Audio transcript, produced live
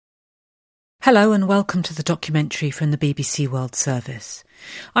Hello and welcome to the documentary from the BBC World Service.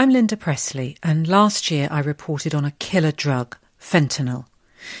 I'm Linda Presley, and last year I reported on a killer drug, fentanyl.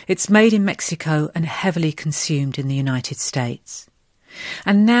 It's made in Mexico and heavily consumed in the United States.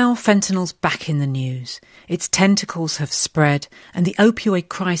 And now fentanyl's back in the news. Its tentacles have spread and the opioid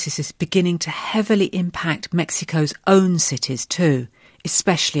crisis is beginning to heavily impact Mexico's own cities too,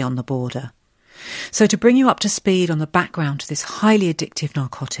 especially on the border. So to bring you up to speed on the background to this highly addictive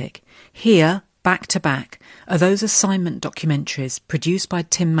narcotic, here, back to back, are those assignment documentaries produced by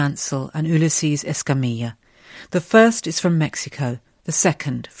Tim Mansel and Ulises Escamilla. The first is from Mexico, the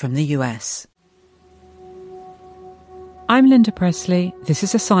second from the US. I'm Linda Presley. This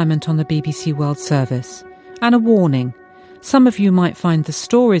is Assignment on the BBC World Service. And a warning, some of you might find the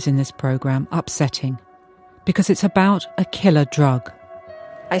stories in this programme upsetting, because it's about a killer drug.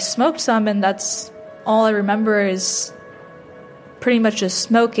 I smoked some, and that's all I remember is pretty much just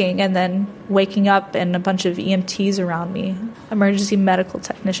smoking and then waking up and a bunch of EMTs around me, emergency medical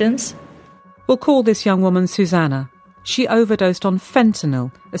technicians. We'll call this young woman Susanna. She overdosed on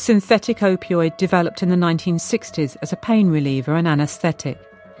fentanyl, a synthetic opioid developed in the 1960s as a pain reliever and anaesthetic.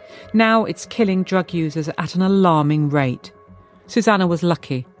 Now it's killing drug users at an alarming rate. Susanna was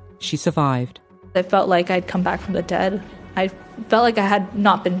lucky. She survived. I felt like I'd come back from the dead. I felt like I had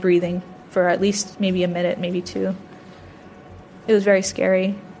not been breathing for at least maybe a minute, maybe two. It was very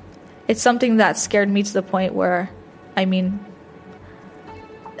scary. It's something that scared me to the point where, I've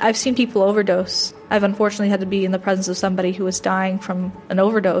seen people overdose. I've unfortunately had to be in the presence of somebody who was dying from an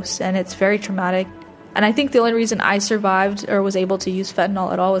overdose, and it's very traumatic. And I think the only reason I survived or was able to use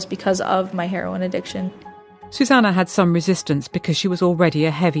fentanyl at all was because of my heroin addiction. Susanna had some resistance because she was already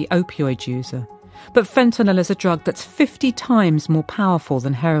a heavy opioid user. But fentanyl is a drug that's 50 times more powerful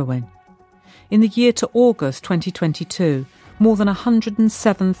than heroin. In the year to August 2022, more than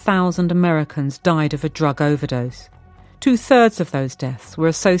 107,000 Americans died of a drug overdose. 2/3 of those deaths were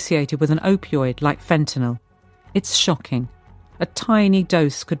associated with an opioid like fentanyl. It's shocking. A tiny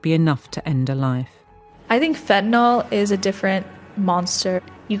dose could be enough to end a life. I think fentanyl is a different monster.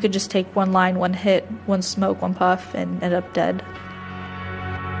 You could just take one line, one hit, one smoke, one puff, and end up dead.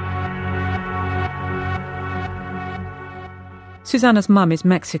 Susanna's mum is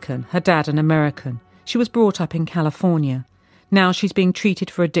Mexican, her dad an American. She was brought up in California. Now she's being treated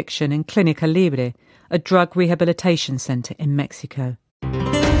for addiction in Clínica Libre, a drug rehabilitation centre in Mexico.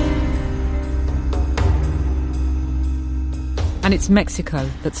 And it's Mexico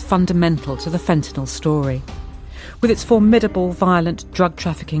that's fundamental to the fentanyl story. With its formidable, violent drug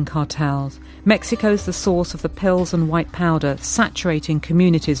trafficking cartels, Mexico's the source of the pills and white powder saturating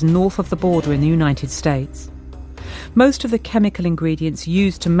communities north of the border in the United States. Most of the chemical ingredients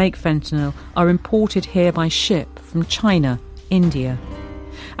used to make fentanyl are imported here by ship from China, India.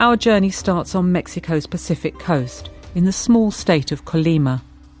 Our journey starts on Mexico's Pacific coast, in the small state of Colima.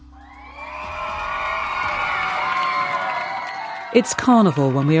 It's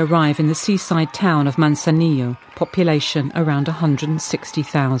carnival when we arrive in the seaside town of Manzanillo, population around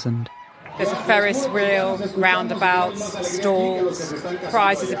 160,000. There's a Ferris wheel, roundabouts, stalls,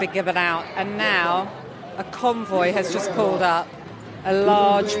 prizes have been given out, and now a convoy has just pulled up, a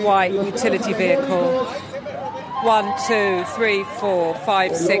large white utility vehicle. 1, 2, 3, 4,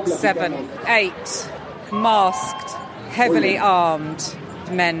 5, 6, 7, 8 masked, heavily armed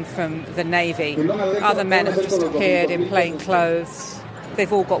men from the Navy. Other men have just appeared in plain clothes.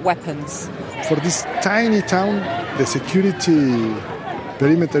 They've all got weapons. For this tiny town, the security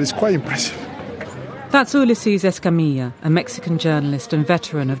perimeter is quite impressive. That's Ulises Escamilla, a Mexican journalist and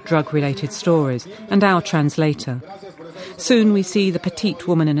veteran of drug-related stories, and our translator. Soon we see the petite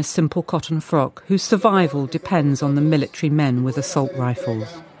woman in a simple cotton frock, whose survival depends on the military men with assault rifles.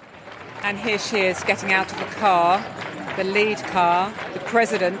 And here she is getting out of the car, the lead car, the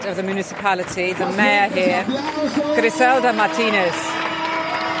president of the municipality, the mayor here, Griselda Martinez.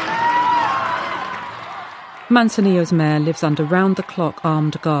 Manzanillo's mayor lives under round-the-clock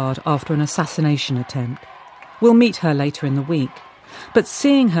armed guard after an assassination attempt. We'll meet her later in the week. But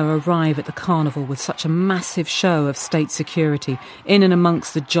seeing her arrive at the carnival with such a massive show of state security in and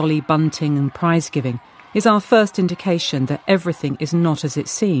amongst the jolly bunting and prize-giving is our first indication that everything is not as it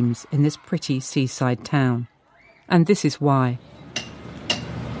seems in this pretty seaside town. And this is why.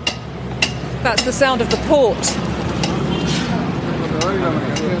 That's the sound of the port.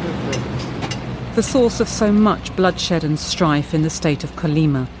 The source of so much bloodshed and strife in the state of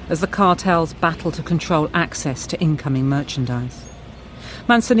Colima as the cartels battle to control access to incoming merchandise.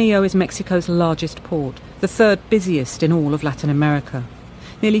 Manzanillo is Mexico's largest port, the third busiest in all of Latin America.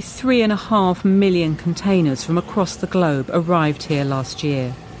 Nearly 3.5 million containers from across the globe arrived here last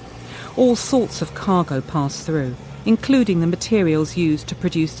year. All sorts of cargo pass through, including the materials used to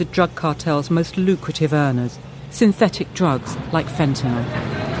produce the drug cartel's most lucrative earners, synthetic drugs like fentanyl.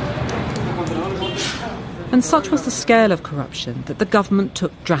 And such was the scale of corruption that the government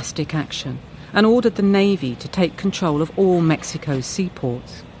took drastic action and ordered the Navy to take control of all Mexico's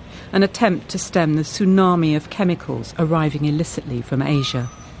seaports, an attempt to stem the tsunami of chemicals arriving illicitly from Asia.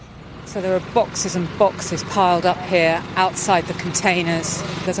 So there are boxes and boxes piled up here outside the containers.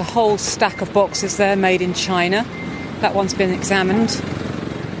 There's a whole stack of boxes there made in China. That one's been examined.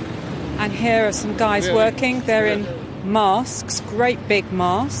 And here are some guys working. They're in masks, great big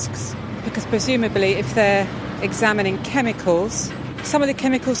masks, because presumably if they're examining chemicals, some of the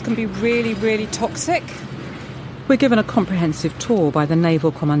chemicals can be really, really toxic. We're given a comprehensive tour by the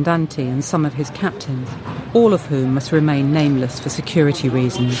naval comandante and some of his captains, all of whom must remain nameless for security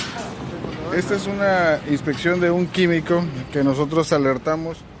reasons. Esta es una inspección de un químico que nosotros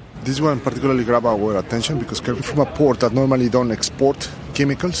alertamos. This one particularly grabbed our attention because we're from a port that normally don't export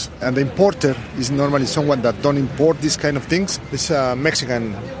chemicals, and the importer is normally someone that don't import these kind of things. It's a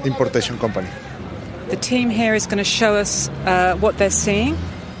Mexican importation company. The team here is going to show us what they're seeing.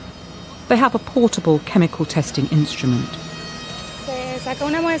 They have a portable chemical testing instrument.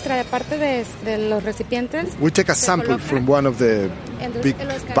 We take a sample from one of the big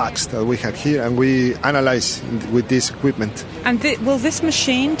bags that we have here and we analyze with this equipment. And will this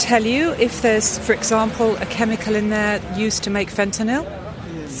machine tell you if there's, for example, a chemical in there used to make fentanyl?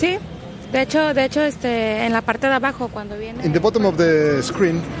 Sí. De hecho, en la parte de abajo cuando viene. In the bottom of the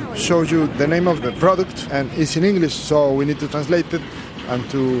screen shows you the name of the product and it's in English, so we need to translate it and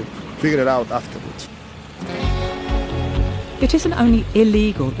to figure it out afterwards. It isn't only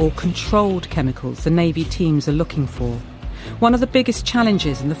illegal or controlled chemicals the Navy teams are looking for. One of the biggest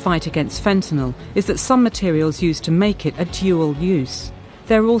challenges in the fight against fentanyl is that some materials used to make it are dual use.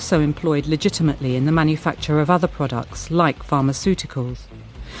 They're also employed legitimately in the manufacture of other products, like pharmaceuticals.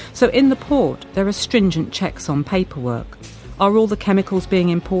 So in the port, there are stringent checks on paperwork. Are all the chemicals being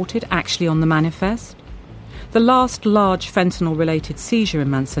imported actually on the manifest? The last large fentanyl-related seizure in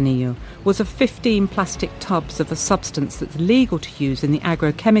Manzanillo was of 15 plastic tubs of a substance that's legal to use in the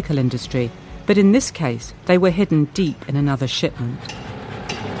agrochemical industry, but in this case, they were hidden deep in another shipment.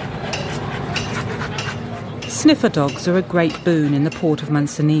 Sniffer dogs are a great boon in the port of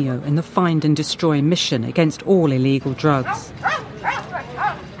Manzanillo in the find and destroy mission against all illegal drugs.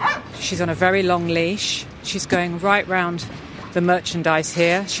 She's on a very long leash. She's going right round the merchandise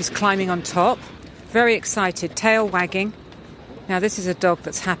here. She's climbing on top. Very excited, tail wagging. Now this is a dog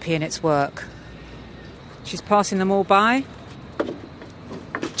that's happy in its work. She's passing them all by.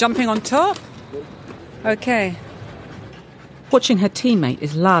 Jumping on top. Okay. Watching her teammate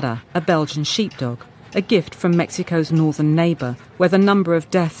is Lara, a Belgian sheepdog, a gift from Mexico's northern neighbour, where the number of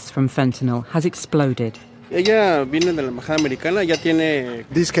deaths from fentanyl has exploded. Ella viene de la embajada americana, ya tiene.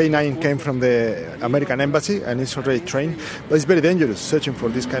 This K9 came from the American embassy and is already trained, but it's very dangerous searching for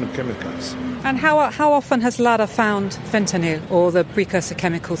this kind of chemicals. And how often has Lara found fentanyl or the precursor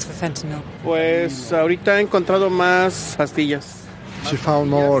chemicals for fentanyl? Pues ahorita ha encontrado más pastillas. She found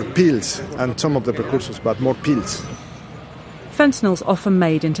more pills and some of the precursors, but more pills. Fentanyl's often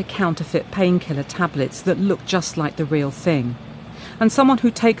made into counterfeit painkiller tablets that look just like the real thing. And someone who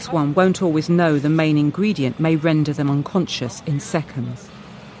takes one won't always know the main ingredient may render them unconscious in seconds.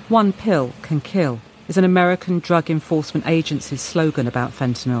 One pill can kill is an American Drug Enforcement Agency's slogan about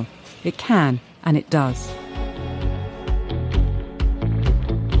fentanyl. It can, and it does.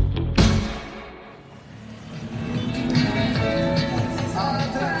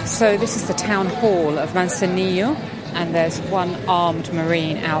 So this is the town hall of Manzanillo, and there's one armed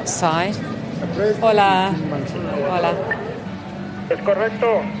marine outside. Hola. Hola.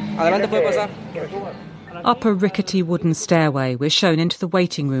 Up a rickety wooden stairway, we're shown into the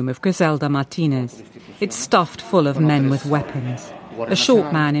waiting room of Griselda Martinez. It's stuffed full of men with weapons. A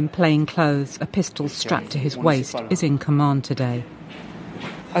short man in plain clothes, a pistol strapped to his waist, is in command today.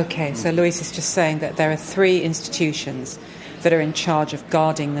 Okay, so Luis is just saying that there are 3 institutions that are in charge of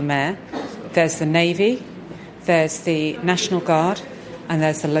guarding the mayor. There's the Navy, there's the National Guard, and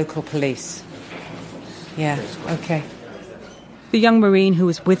there's the local police. Yeah, okay. The young Marine who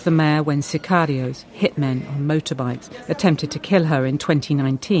was with the mayor when sicarios, hitmen on motorbikes, attempted to kill her in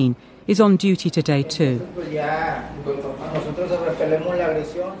 2019 is on duty today too.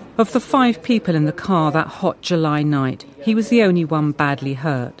 Of the 5 people in the car that hot July night, he was the only one badly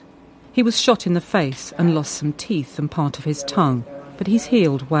hurt. He was shot in the face and lost some teeth and part of his tongue, but he's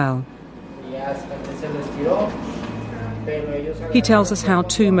healed well. He tells us how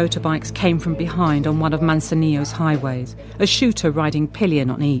 2 motorbikes came from behind on one of Manzanillo's highways, a shooter riding pillion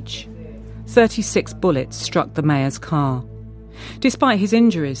on each. 36 bullets struck the mayor's car. Despite his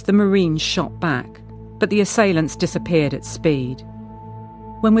injuries, the Marines shot back, but the assailants disappeared at speed.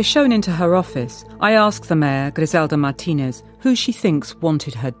 When we're shown into her office, I ask the mayor, Griselda Martinez, who she thinks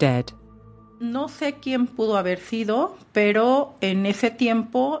wanted her dead. No sé quién pudo haber sido, pero en ese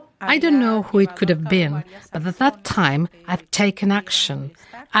tiempo... I don't know who it could have been, but at that time I'd taken action.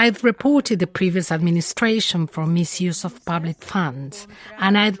 I'd reported the previous administration for misuse of public funds,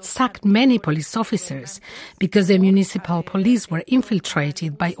 and I'd sacked many police officers because the municipal police were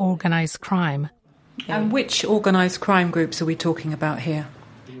infiltrated by organised crime. And which organised crime groups are we talking about here?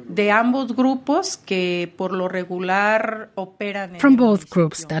 De ambos grupos que por lo regular operan From both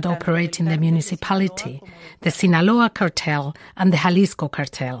groups that operate in the municipality, the Sinaloa cartel and the Jalisco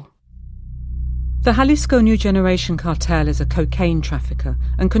cartel. The Jalisco New Generation cartel is a cocaine trafficker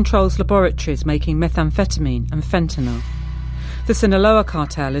and controls laboratories making methamphetamine and fentanyl. The Sinaloa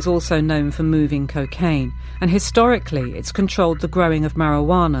cartel is also known for moving cocaine, and historically it's controlled the growing of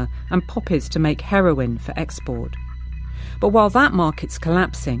marijuana and poppies to make heroin for export. But while that market's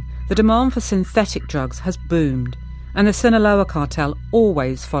collapsing, the demand for synthetic drugs has boomed, and the Sinaloa cartel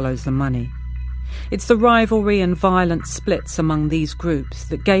always follows the money. It's the rivalry and violent splits among these groups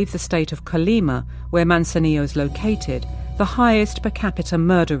that gave the state of Colima, where Manzanillo is located, the highest per capita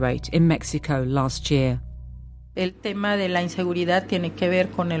murder rate in Mexico last year. El tema de la inseguridad tiene que ver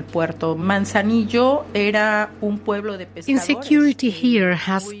con el puerto. Manzanillo era un pueblo de pescadores. Insecurity here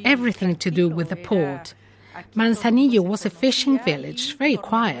has everything to do with the port. Manzanillo was a fishing village, very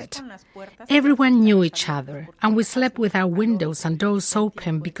quiet. Everyone knew each other, and we slept with our windows and doors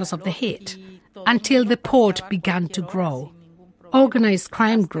open because of the heat, until the port began to grow. Organised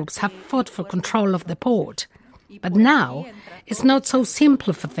crime groups have fought for control of the port. But now, it's not so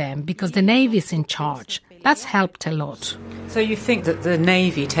simple for them because the Navy is in charge. That's helped a lot. So you think that the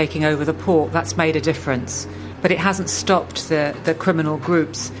Navy taking over the port, that's made a difference? But it hasn't stopped the criminal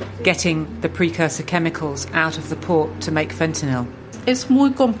groups getting the precursor chemicals out of the port to make fentanyl? Es muy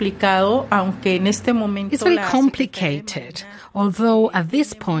complicado, aunque en este momento... It's very complicated, although at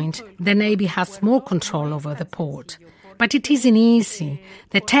this point the Navy has more control over the port. But it isn't easy.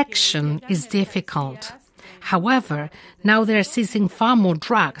 Detection is difficult. However, now they're seizing far more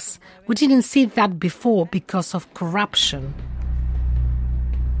drugs. We didn't see that before because of corruption.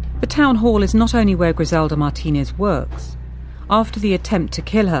 The town hall is not only where Griselda Martinez works. After the attempt to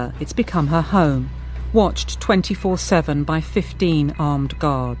kill her, it's become her home, watched 24/7 by 15 armed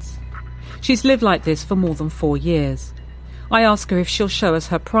guards. She's lived like this for more than 4 years. I ask her if she'll show us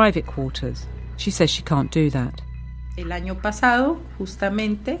her private quarters. She says she can't do that. El año pasado,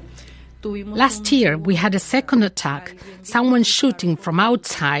 justamente, last year we had a second attack, someone shooting from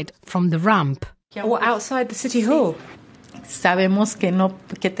outside, from the ramp. Or outside the city hall?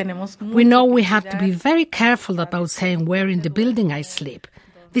 We know we have to be very careful about saying where in the building I sleep.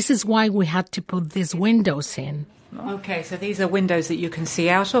 This is why we had to put these windows in. Okay, so these are windows that you can see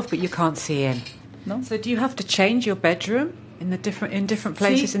out of, but you can't see in. No. So do you have to change your bedroom in different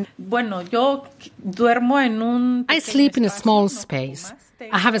places? Sí. Bueno, yo duermo en un... I sleep in a small space.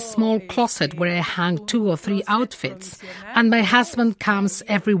 I have a small closet where I hang 2 or 3 outfits, and my husband comes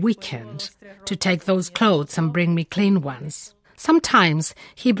every weekend to take those clothes and bring me clean ones. Sometimes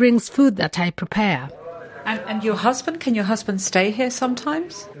he brings food that I prepare. And your husband? Can your husband stay here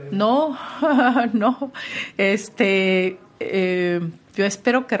sometimes? No, no. Yo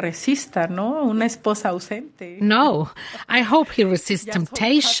espero que resista, ¿no? Una esposa ausente. No, I hope he resists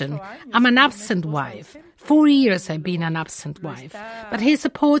temptation. I'm an absent wife. 4 years I've been an absent wife. But he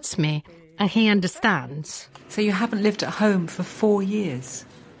supports me and he understands. So you haven't lived at home for 4 years?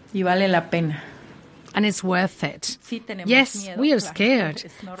 Y vale la pena. And it's worth it. Yes, we are scared.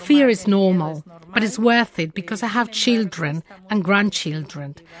 Fear is normal. But it's worth it because I have children and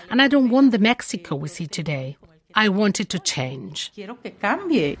grandchildren. And I don't want the Mexico we see today. I want it to change. Quiero que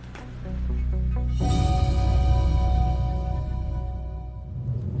cambie.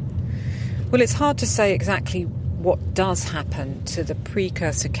 Well, it's hard to say exactly what does happen to the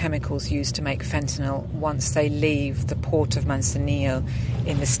precursor chemicals used to make fentanyl once they leave the port of Manzanillo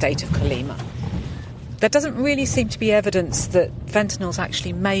in the state of Colima. There doesn't really seem to be evidence that fentanyl's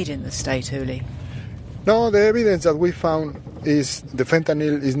actually made in the state, Uli. No, the evidence that we found is the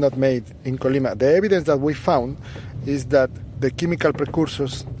fentanyl is not made in Colima. The evidence that we found is that the chemical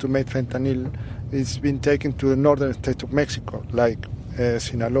precursors to make fentanyl is been taken to the northern states of Mexico, like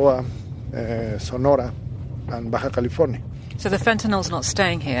Sinaloa, Sonora, and Baja California. So the fentanyl's not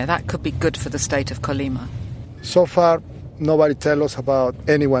staying here. That could be good for the state of Colima. So far, nobody tells us about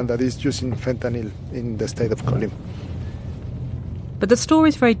anyone that is using fentanyl in the state of Colima. But the story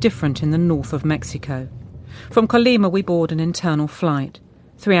is very different in the north of Mexico. From Colima we board an internal flight.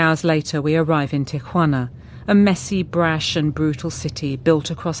 3 hours later we arrive in Tijuana, a messy, brash and brutal city built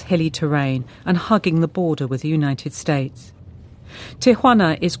across hilly terrain and hugging the border with the United States.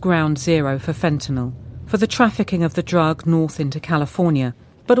 Tijuana is ground zero for fentanyl, for the trafficking of the drug north into California,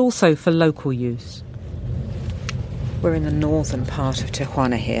 but also for local use. We're in the northern part of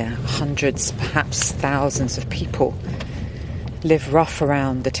Tijuana here. Hundreds, perhaps thousands of people live rough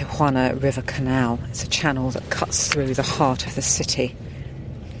around the Tijuana River Canal. It's a channel that cuts through the heart of the city.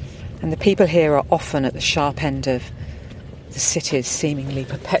 And the people here are often at the sharp end of the city's seemingly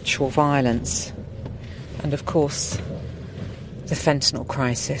perpetual violence. And of course, the fentanyl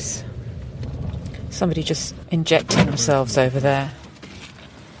crisis. Somebody just injecting themselves over there.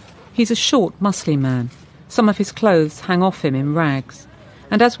 He's a short, muscly man. Some of his clothes hang off him in rags.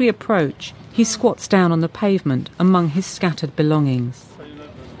 And as we approach, he squats down on the pavement among his scattered belongings.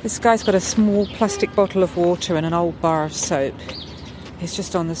 This guy's got a small plastic bottle of water and an old bar of soap. He's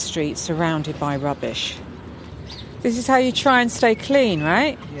just on the street, surrounded by rubbish. This is how you try and stay clean,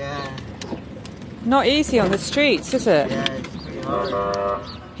 right? Yeah. Not easy on the streets, is it? Yeah, it's pretty hard.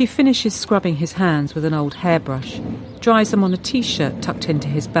 He finishes scrubbing his hands with an old hairbrush, dries them on a T-shirt tucked into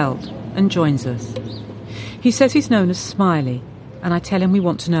his belt, and joins us. He says he's known as Smiley, and I tell him we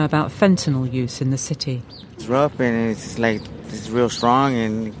want to know about fentanyl use in the city. It's rough and it's like, it's real strong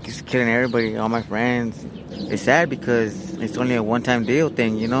and it's killing everybody, all my friends. It's sad because it's only a one-time deal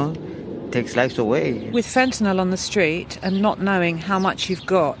thing, you know? It takes lives away. With fentanyl on the street and not knowing how much you've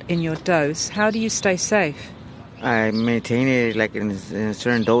got in your dose, how do you stay safe? I maintain it like in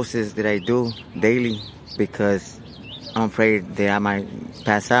certain doses that I do daily because I'm afraid that I might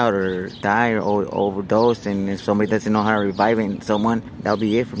pass out or die or overdose, and if somebody doesn't know how to revive someone, that'll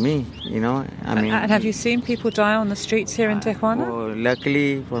be it for me, you know? I mean, and have you seen people die on the streets here in Tijuana? Well,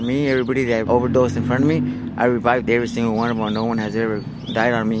 luckily for me, everybody that overdosed in front of me, I revived every single one of them. No one has ever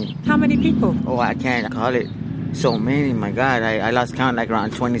died on me. How many people? Oh, I can't call it. So many, my God. I lost count like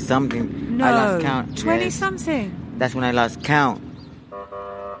around 20-something. No, I lost count. 20-something? Yes. That's when I lost count.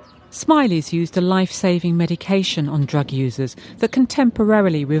 Smiley's used a life-saving medication on drug users that can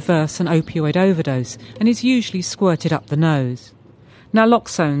temporarily reverse an opioid overdose and is usually squirted up the nose.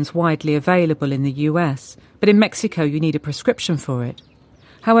 Naloxone's widely available in the US, but in Mexico you need a prescription for it.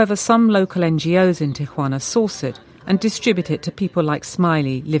 However, some local NGOs in Tijuana source it and distribute it to people like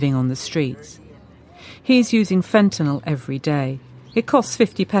Smiley living on the streets. He's using fentanyl every day. It costs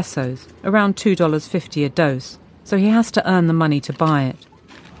 50 pesos, around $2.50 a dose, so he has to earn the money to buy it.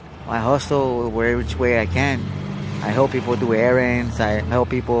 I hustle which way I can. I help people do errands. I help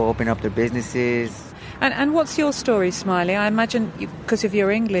people open up their businesses. And what's your story, Smiley? I imagine, because of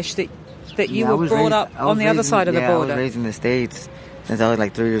your English, that you were brought up on the other side of the border. I was raised in the States since I was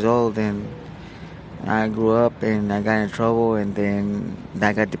like 3 years old, and I grew up and I got in trouble, and then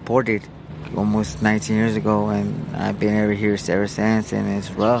I got deported almost 19 years ago, and I've been over here ever since, and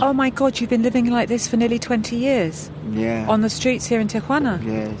it's rough. Oh my God, you've been living like this for nearly 20 years? Yeah. On the streets here in Tijuana?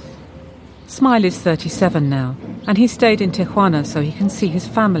 Yes. Smiley's 37 now, and he stayed in Tijuana so he can see his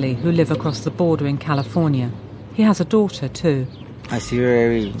family who live across the border in California. He has a daughter too. I see her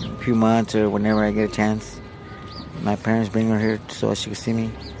every few months or whenever I get a chance. My parents bring her here so she can see me.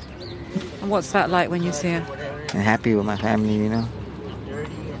 And what's that like when you see her? I'm happy with my family, you know.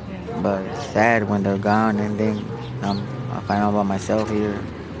 But it's sad when they're gone, and then I find out about myself here.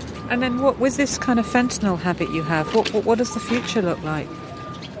 And then what, with this kind of fentanyl habit you have, what does the future look like?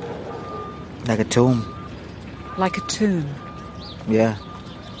 Like a tomb. Like a tomb? Yeah,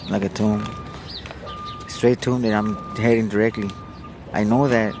 like a tomb. Straight tomb that I'm heading directly. I know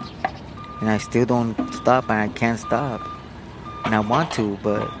that, and I still don't stop, and I can't stop. And I want to,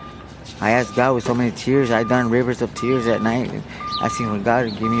 but I ask God with so many tears. I done rivers of tears at night. I seen for God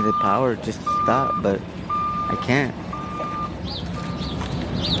to give me the power just to stop, but I can't.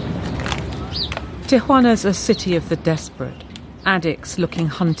 Tijuana's a city of the desperate. Addicts looking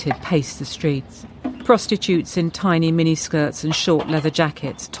hunted pace the streets. Prostitutes in tiny miniskirts and short leather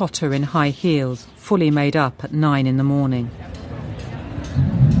jackets totter in high heels, fully made up at 9 in the morning.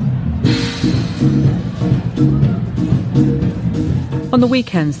 On the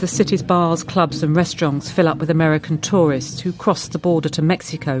weekends, the city's bars, clubs and restaurants fill up with American tourists who cross the border to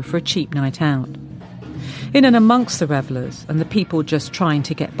Mexico for a cheap night out. In and amongst the revellers and the people just trying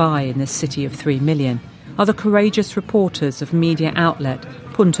to get by in this city of 3 million are the courageous reporters of media outlet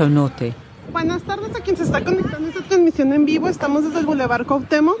Punto Norte. Buenas tardes a quien se está conectando esta transmisión en vivo. Estamos desde el Boulevard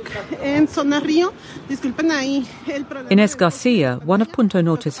Cuauhtémoc en Zona Río. Disculpen ahí el problema. Inés Garcia, one of Punto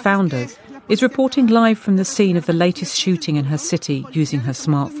Norte's founders, is reporting live from the scene of the latest shooting in her city using her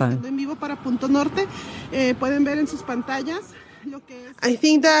smartphone. I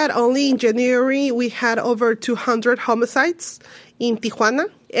think that only in January we had over 200 homicides in Tijuana,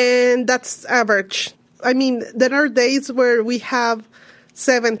 and that's average. I mean, there are days where we have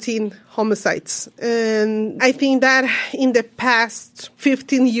 17 homicides. And I think that in the past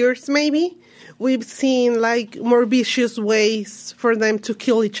 15 years, maybe, we've seen like more vicious ways for them to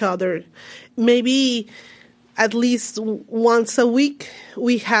kill each other. Maybe at least once a week,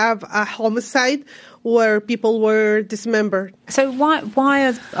 we have a homicide where people were dismembered. So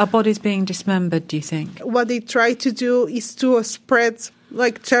why are bodies being dismembered, do you think? What they try to do is to spread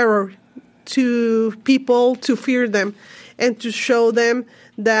like terror to people, to fear them, and to show them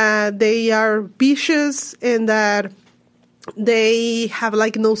that they are vicious and that they have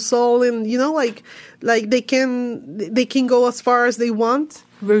like no soul, and like they can go as far as they want.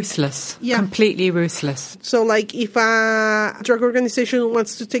 Ruthless. Yeah. Completely ruthless. So like if a drug organization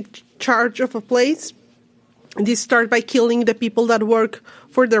wants to take charge of a place, they start by killing the people that work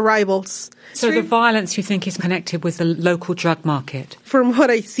for the rivals. So the violence, you think, is connected with the local drug market? From what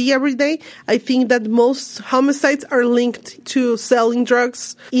I see every day, I think that most homicides are linked to selling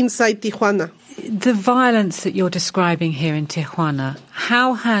drugs inside Tijuana. The violence that you're describing here in Tijuana,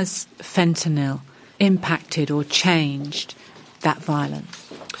 how has fentanyl impacted or changed that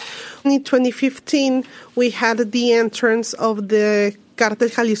violence? In 2015, we had the entrance of the Cartel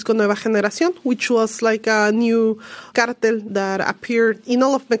Jalisco Nueva Generación, which was like a new cartel that appeared in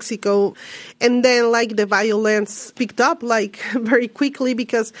all of Mexico. And then like the violence picked up like very quickly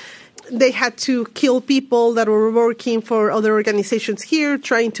because they had to kill people that were working for other organizations here,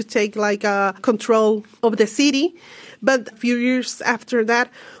 trying to take like control of the city. But a few years after that,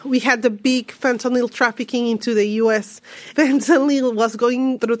 we had the big fentanyl trafficking into the U.S. Fentanyl was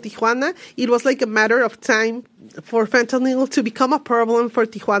going through Tijuana. It was like a matter of time for fentanyl to become a problem for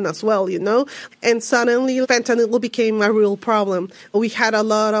Tijuana as well, And suddenly fentanyl became a real problem. We had a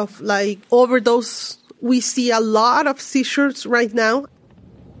lot of like overdose. We see a lot of seizures right now.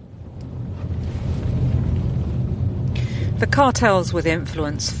 The cartels with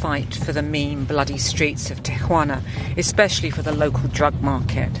influence fight for the mean, bloody streets of Tijuana, especially for the local drug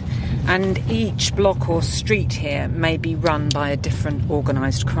market. And each block or street here may be run by a different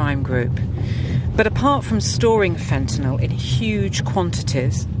organised crime group. But apart from storing fentanyl in huge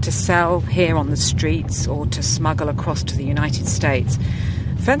quantities to sell here on the streets or to smuggle across to the United States,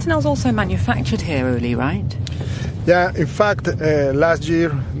 fentanyl's also manufactured here, Uli, right? Yeah, in fact, last year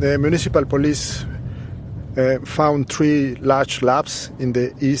the municipal police found 3 large labs in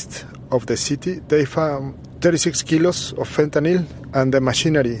the east of the city. They found 36 kilos of fentanyl and the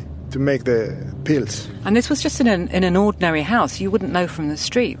machinery to make the pills. And this was just in an ordinary house. You wouldn't know from the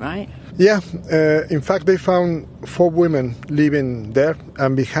street, right? Yeah. In fact, they found 4 women living there,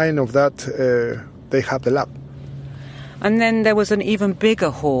 and behind of that, they have the lab. And then there was an even bigger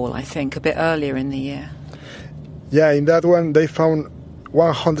haul, I think, a bit earlier in the year. Yeah, in that one, they found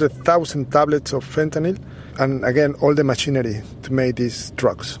 100,000 tablets of fentanyl, and again, all the machinery to make these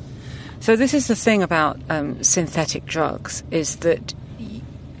drugs. So this is the thing about synthetic drugs, is that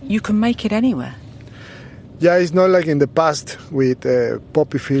you can make it anywhere. Yeah, it's not like in the past with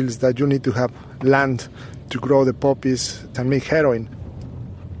poppy fields that you need to have land to grow the poppies and make heroin.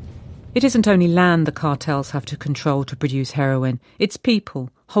 It isn't only land the cartels have to control to produce heroin, it's people,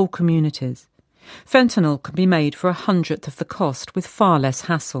 whole communities. Fentanyl can be made for 1/100th of the cost with far less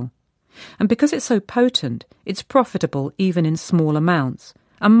hassle. And because it's so potent, it's profitable even in small amounts,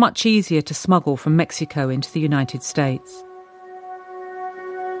 and much easier to smuggle from Mexico into the United States.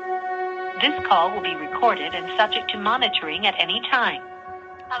 This call will be recorded and subject to monitoring at any time.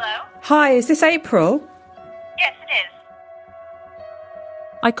 Hello? Hi, is this April? Yes, it is.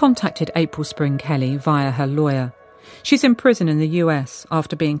 I contacted April Spring Kelly via her lawyer. She's in prison in the US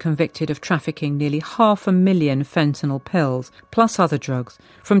after being convicted of trafficking nearly 500,000 fentanyl pills, plus other drugs,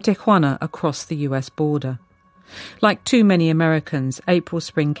 from Tijuana across the US border. Like too many Americans, April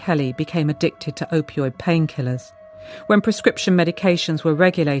Spring Kelly became addicted to opioid painkillers. When prescription medications were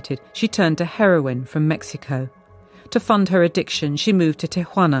regulated, she turned to heroin from Mexico. To fund her addiction, she moved to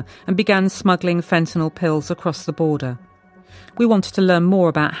Tijuana and began smuggling fentanyl pills across the border. We wanted to learn more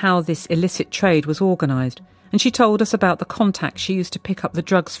about how this illicit trade was organised, and she told us about the contacts she used to pick up the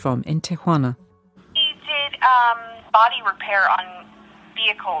drugs from in Tijuana. He did body repair on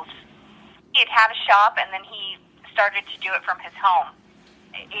vehicles. He had a shop, and then he started to do it from his home.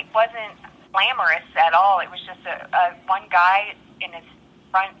 It wasn't glamorous at all. It was just a one guy in his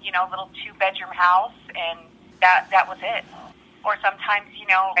front, little 2-bedroom house, and that was it. Or sometimes,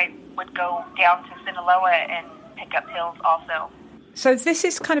 I would go down to Sinaloa and pick up pills also. So this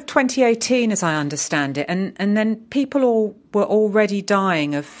is kind of 2018, as I understand it, and then people were already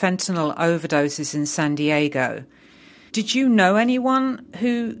dying of fentanyl overdoses in San Diego. Did you know anyone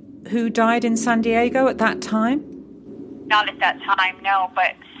who died in San Diego at that time? Not at that time, no.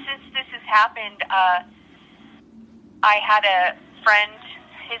 But since this has happened, I had a friend,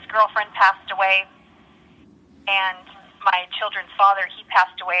 his girlfriend passed away, and my children's father, he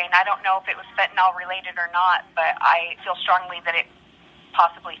passed away, and I don't know if it was fentanyl related or not, but I feel strongly that it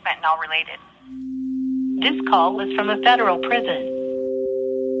possibly fentanyl related. This call was from a federal prison.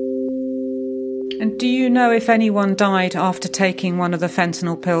 And do you know if anyone died after taking one of the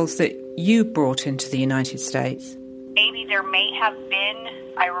fentanyl pills that you brought into the United States? Maybe there may have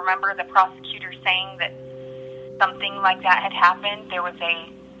been. I remember the prosecutor saying that something like that had happened. There was a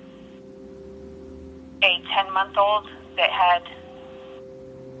 10-month-old that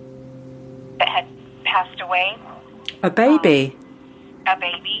had passed away. A baby? A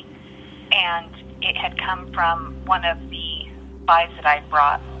baby. And it had come from one of the buys that I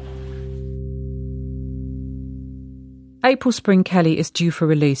brought. April Spring Kelly is due for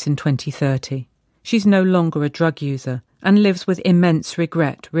release in 2030. She's no longer a drug user and lives with immense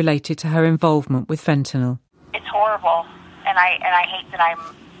regret related to her involvement with fentanyl. It's horrible, and I hate that I'm,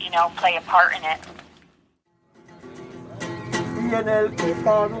 play a part in it.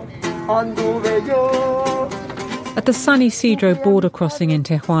 At the San Isidro border crossing in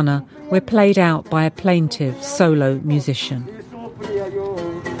Tijuana, we're played out by a plaintive solo musician.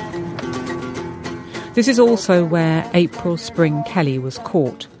 This is also where April Spring Kelly was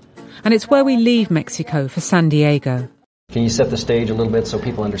caught. And it's where we leave Mexico for San Diego. Can you set the stage a little bit so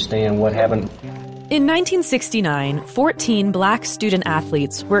people understand what happened? In 1969, 14 black student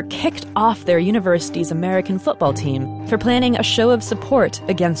athletes were kicked off their university's American football team for planning a show of support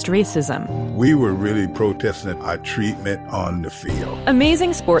against racism. We were really protesting our treatment on the field.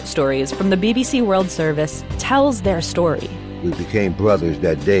 Amazing Sports Stories from the BBC World Service tells their story. We became brothers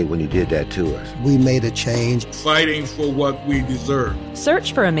that day when he did that to us. We made a change. Fighting for what we deserve.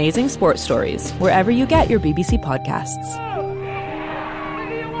 Search for Amazing Sports Stories wherever you get your BBC podcasts.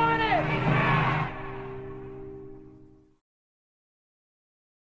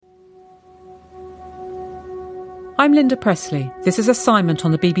 I'm Linda Presley. This is Assignment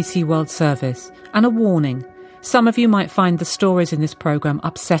on the BBC World Service. And a warning. Some of you might find the stories in this programme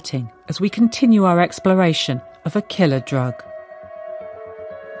upsetting as we continue our exploration of a killer drug.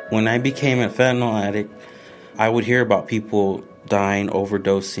 When I became a fentanyl addict, I would hear about people dying,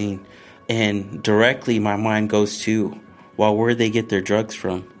 overdosing, and directly my mind goes to, well, where'd they get their drugs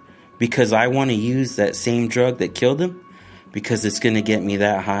from? Because I want to use that same drug that killed them because it's going to get me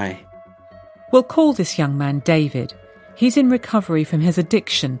that high. We'll call this young man David. He's in recovery from his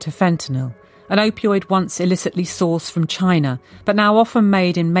addiction to fentanyl, an opioid once illicitly sourced from China, but now often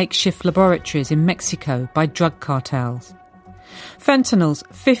made in makeshift laboratories in Mexico by drug cartels. Fentanyl's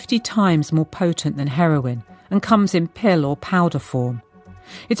 50 times more potent than heroin and comes in pill or powder form.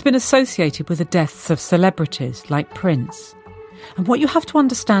 It's been associated with the deaths of celebrities like Prince. And what you have to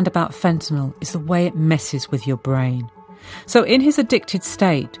understand about fentanyl is the way it messes with your brain. So in his addicted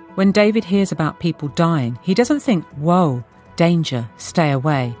state, when David hears about people dying, he doesn't think, whoa, danger, stay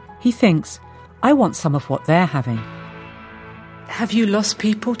away. He thinks, I want some of what they're having. Have you lost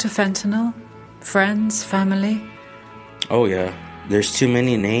people to fentanyl? Friends, family? Oh, yeah. There's too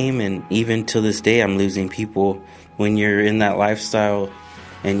many to name, and even to this day, I'm losing people. When you're in that lifestyle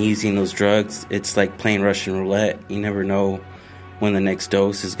and using those drugs, it's like playing Russian roulette. You never know when the next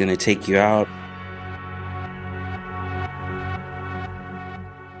dose is going to take you out.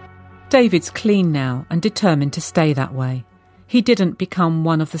 David's clean now and determined to stay that way. He didn't become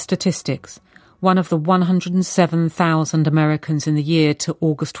one of the statistics, one of the 107,000 Americans in the year to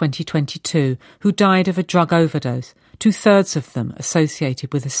August 2022 who died of a drug overdose, 2/3 of them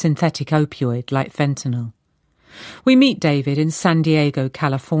associated with a synthetic opioid like fentanyl. We meet David in San Diego,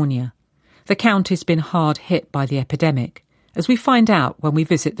 California. The county's been hard hit by the epidemic, as we find out when we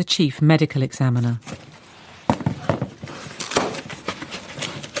visit the chief medical examiner.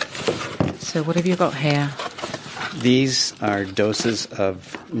 So what have you got here? These are doses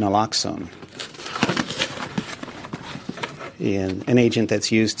of naloxone, an agent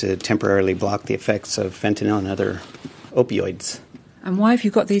that's used to temporarily block the effects of fentanyl and other opioids. And why have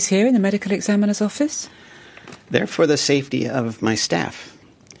you got these here in the medical examiner's office? They're for the safety of my staff.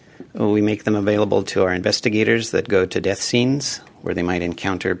 We make them available to our investigators that go to death scenes where they might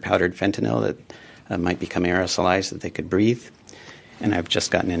encounter powdered fentanyl that might become aerosolized that they could breathe. And I've just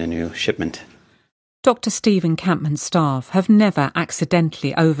gotten in a new shipment. Dr. Stephen Campman's staff have never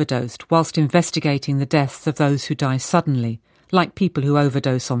accidentally overdosed whilst investigating the deaths of those who die suddenly, like people who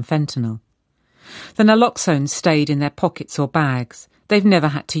overdose on fentanyl. The naloxone stayed in their pockets or bags. They've never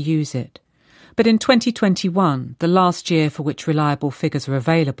had to use it. But in 2021, the last year for which reliable figures are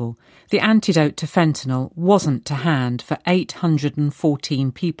available, the antidote to fentanyl wasn't to hand for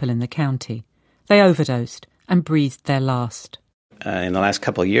 814 people in the county. They overdosed and breathed their last. In the last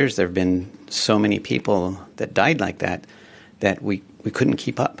couple of years, there have been so many people that died like that we couldn't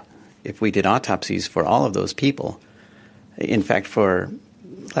keep up. If we did autopsies for all of those people, in fact, for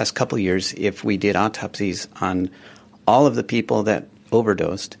the last couple of years, if we did autopsies on all of the people that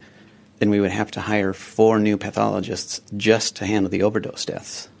overdosed, then we would have to hire 4 new pathologists just to handle the overdose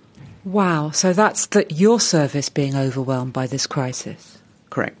deaths. Wow, so that's your service being overwhelmed by this crisis?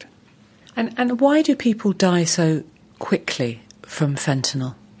 Correct. And why do people die so quickly from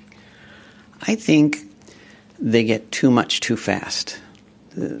fentanyl? I think they get too much too fast.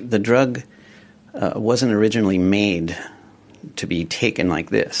 The drug wasn't originally made to be taken like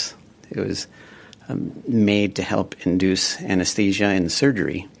this. It was made to help induce anesthesia and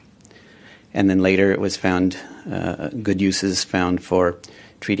surgery. And then later it was found, good uses found for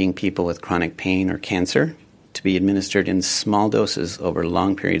treating people with chronic pain or cancer to be administered in small doses over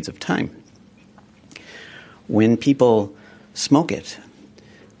long periods of time. When people smoke it,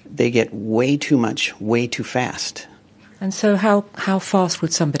 they get way too much, way too fast. And so how fast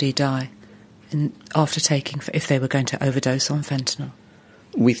would somebody die after taking, if they were going to overdose on fentanyl?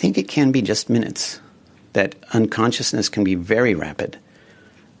 We think it can be just minutes, that unconsciousness can be very rapid,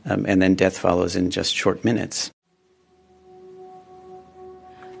 and then death follows in just short minutes.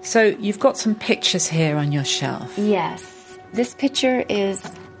 So you've got some pictures here on your shelf. Yes. This picture is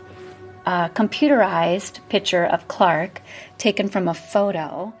a computerized picture of Clark taken from a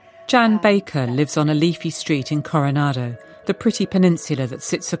photo. Jan Baker lives on a leafy street in Coronado, the pretty peninsula that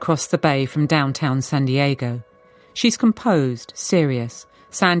sits across the bay from downtown San Diego. She's composed, serious,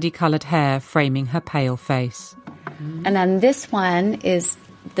 sandy-coloured hair framing her pale face. And then this one is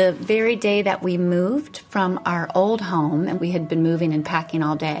the very day that we moved from our old home, and we had been moving and packing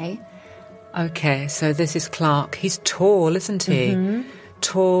all day. Okay, so this is Clark. He's tall, isn't he? Mm-hmm.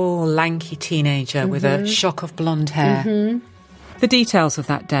 Tall, lanky teenager with a shock of blonde hair. Mm-hmm. The details of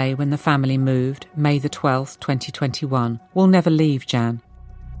that day when the family moved, May the 12th, 2021, will never leave Jan.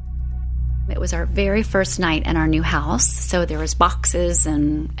 It was our very first night in our new house, so there was boxes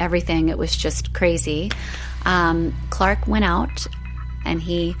and everything. It was just crazy. Clark went out and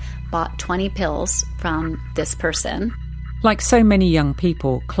he bought 20 pills from this person. Like so many young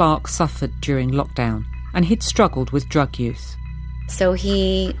people, Clark suffered during lockdown, and he'd struggled with drug use. So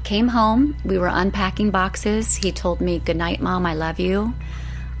he came home. We were unpacking boxes. He told me, "Good night, Mom, I love you."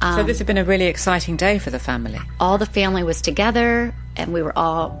 So this had been a really exciting day for the family. All the family was together, and we were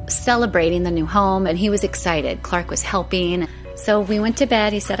all celebrating the new home, and he was excited. Clark was helping. So we went to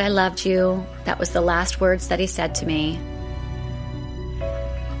bed. He said, "I loved you." That was the last words that he said to me.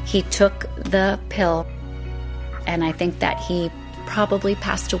 He took the pill, and I think that he probably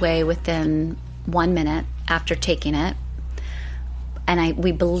passed away within 1 minute after taking it. And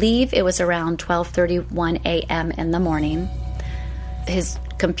we believe it was around 12:31 a.m. in the morning. His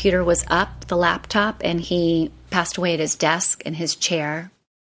computer was up, the laptop, and he passed away at his desk in his chair.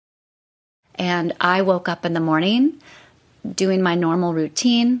 And I woke up in the morning doing my normal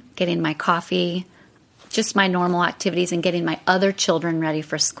routine, getting my coffee, just my normal activities, and getting my other children ready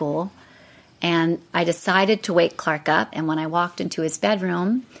for school. And I decided to wake Clark up, and when I walked into his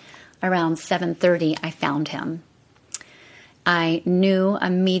bedroom around 7:30, I found him. I knew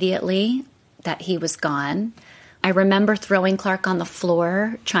immediately that he was gone. I remember throwing Clark on the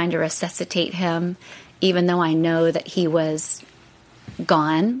floor, trying to resuscitate him, even though I know that he was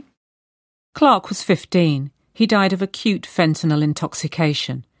gone. Clark was 15. He died of acute fentanyl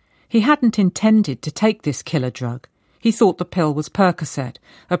intoxication. He hadn't intended to take this killer drug. He thought the pill was Percocet,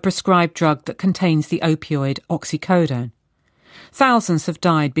 a prescribed drug that contains the opioid oxycodone. Thousands have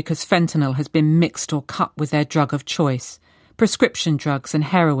died because fentanyl has been mixed or cut with their drug of choice. Prescription drugs and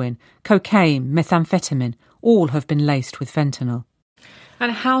heroin, cocaine, methamphetamine, all have been laced with fentanyl.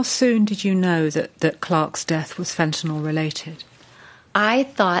 And how soon did you know that Clark's death was fentanyl related? I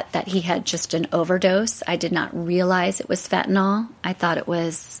thought that he had just an overdose. I did not realize it was fentanyl. I thought it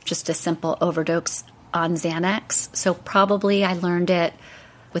was just a simple overdose on Xanax. So probably I learned it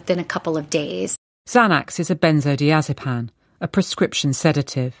within a couple of days. Xanax is a benzodiazepam, a prescription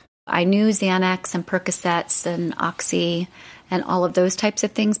sedative. I knew Xanax and Percocets and Oxy and all of those types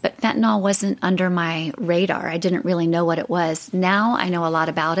of things, but fentanyl wasn't under my radar. I didn't really know what it was. Now I know a lot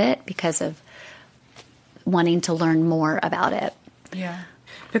about it because of wanting to learn more about it. Yeah.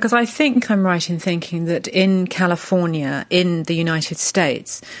 Because I think I'm right in thinking that in California, in the United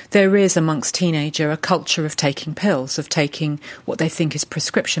States, there is amongst teenagers a culture of taking pills, of taking what they think is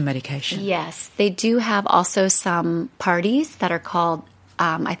prescription medication. Yes, they do have also some parties that are called,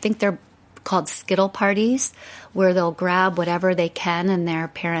 I think they're called Skittle parties, where they'll grab whatever they can in their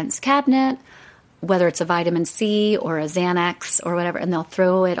parents' cabinet, whether it's a vitamin C or a Xanax or whatever, and they'll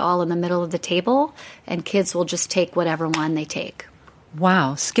throw it all in the middle of the table, and kids will just take whatever one they take.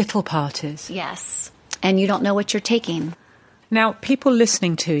 Wow, Skittle parties. Yes, and you don't know what you're taking. Now, people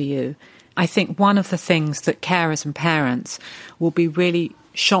listening to you, I think one of the things that carers and parents will be really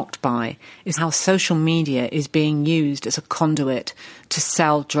shocked by is how social media is being used as a conduit to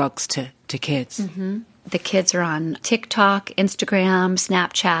sell drugs to kids. Mm-hmm. The kids are on TikTok, Instagram,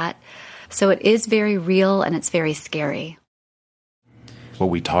 Snapchat, so it is very real and it's very scary. What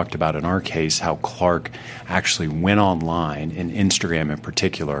we talked about in our case, how Clark actually went online, and Instagram in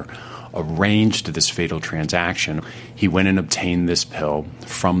particular, arranged this fatal transaction. He went and obtained this pill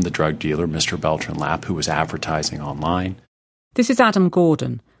from the drug dealer, Mr. Beltran-Lapp, who was advertising online. This is Adam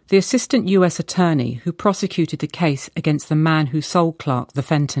Gordon, the assistant US attorney who prosecuted the case against the man who sold Clark the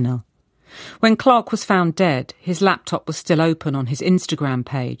fentanyl. When Clark was found dead, his laptop was still open on his Instagram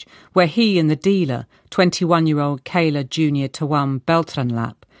page, where he and the dealer, 21-year-old Kayla Jr. Tawam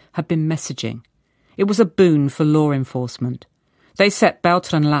Beltran-Lapp, had been messaging. It was a boon for law enforcement. They set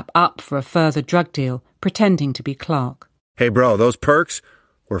Beltran-Lapp up for a further drug deal, pretending to be Clark. Hey bro, those perks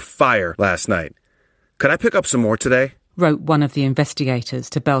were fire last night. Could I pick up some more today? Wrote one of the investigators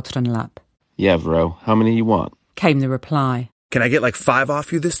to Beltran-Lapp. Yeah, bro. How many you want? Came the reply. Can I get like 5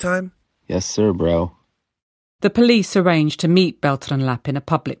 off you this time? Yes, sir, bro. The police arranged to meet Beltran-Lapp in a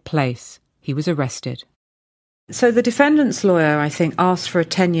public place. He was arrested. So the defendant's lawyer, I think, asked for a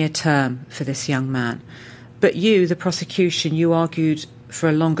 10-year term for this young man. But you, the prosecution, you argued for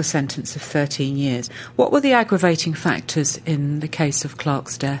a longer sentence of 13 years. What were the aggravating factors in the case of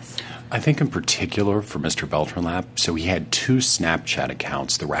Clark's death? I think in particular for Mr. Beltran-Lapp, so he had 2 Snapchat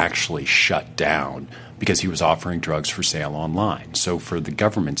accounts that were actually shut down because he was offering drugs for sale online. So for the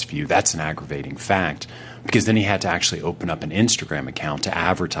government's view, that's an aggravating fact, because then he had to actually open up an Instagram account to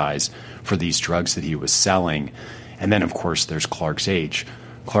advertise for these drugs that he was selling. And then, of course, there's Clark's age.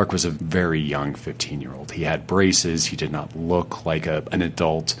 Clark was a very young 15-year-old. He had braces. He did not look like an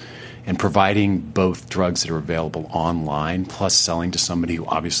adult. And providing both drugs that are available online plus selling to somebody who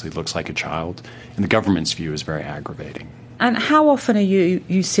obviously looks like a child, in the government's view, is very aggravating. And how often are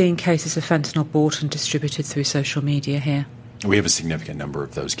you seeing cases of fentanyl bought and distributed through social media here? We have a significant number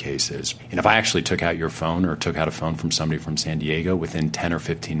of those cases. And if I actually took out your phone or took out a phone from somebody from San Diego, within 10 or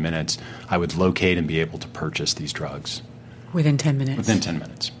 15 minutes, I would locate and be able to purchase these drugs. Within 10 minutes? Within 10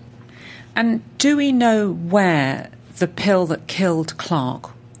 minutes. And do we know where the pill that killed Clark,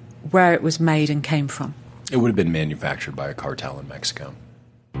 where it was made and came from? It would have been manufactured by a cartel in Mexico.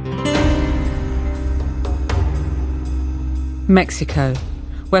 Mexico,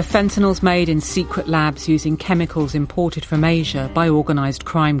 where fentanyl's made in secret labs using chemicals imported from Asia by organised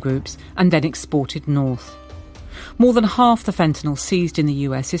crime groups and then exported north. More than half the fentanyl seized in the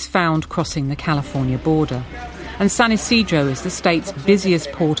US is found crossing the California border, and San Isidro is the state's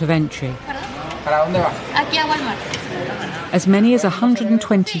busiest port of entry. As many as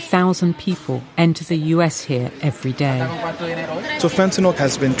 120,000 people enter the US here every day. So fentanyl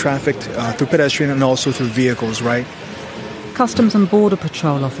has been trafficked through pedestrian and also through vehicles, right? Customs and Border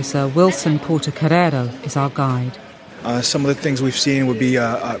Patrol Officer Wilson Porter-Carrero is our guide. Some of the things we've seen would be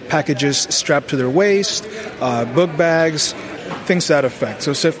packages strapped to their waist, book bags, things to that effect.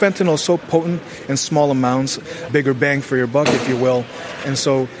 So fentanyl is so potent in small amounts, bigger bang for your buck, if you will. And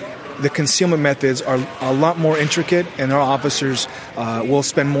so the concealment methods are a lot more intricate, and our officers will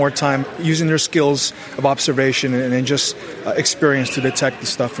spend more time using their skills of observation and just experience to detect the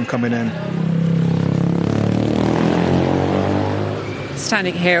stuff from coming in.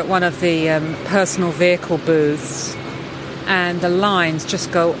 Standing here at one of the personal vehicle booths, and the lines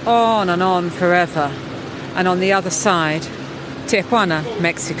just go on and on forever. And on the other side, Tijuana,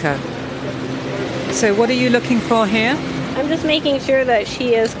 Mexico. So what are you looking for here? I'm just making sure that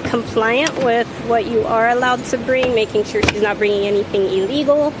she is compliant with what you are allowed to bring, making sure she's not bringing anything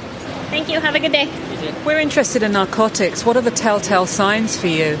illegal. Thank you. Have a good day. We're interested in narcotics. What are the telltale signs for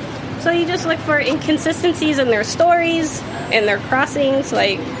you? So you just look for inconsistencies in their stories, in their crossings,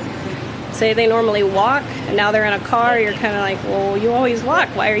 like say they normally walk and now they're in a car. You're kind of like, well, you always walk.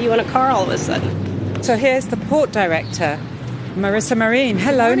 Why are you in a car all of a sudden? So here's the port director, Marissa Marine.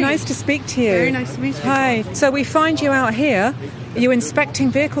 Hello, nice to speak to you. Very nice to meet you. Hi. So we find you out here Are you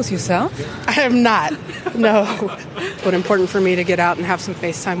inspecting vehicles yourself? I am not, no. But important for me to get out and have some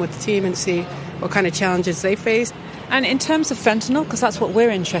face time with the team and see what kind of challenges they face. And in terms of fentanyl, because that's what we're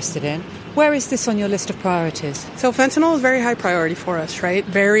interested in, where is this on your list of priorities? So fentanyl is a very high priority for us, right?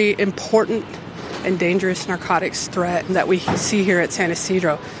 Very important and dangerous narcotics threat that we see here at San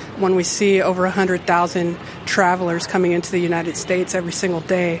Isidro. When we see over 100,000 travelers coming into the United States every single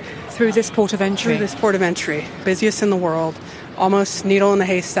day. Through this port of entry? Through this port of entry. Busiest in the world. Almost needle in the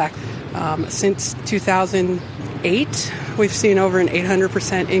haystack. Since 2008, we've seen over an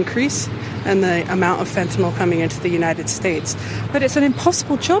 800% increase in the amount of fentanyl coming into the United States. But it's an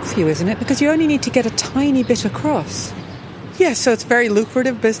impossible job for you, isn't it? Because you only need to get a tiny bit across. Yeah, so it's very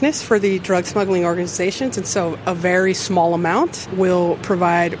lucrative business for the drug smuggling organizations, and so a very small amount will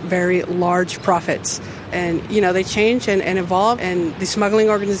provide very large profits. And, they change and evolve, and the smuggling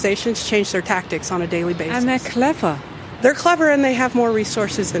organizations change their tactics on a daily basis. And they're clever. They're clever, and they have more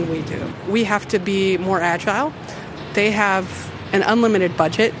resources than we do. We have to be more agile. They have an unlimited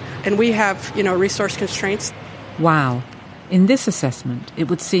budget, and we have, resource constraints. Wow. In this assessment, it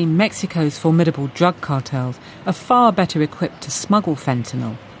would seem Mexico's formidable drug cartels are far better equipped to smuggle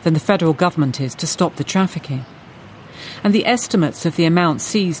fentanyl than the federal government is to stop the trafficking. And the estimates of the amount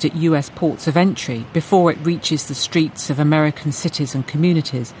seized at US ports of entry before it reaches the streets of American cities and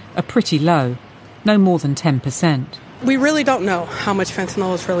communities are pretty low, no more than 10%. We really don't know how much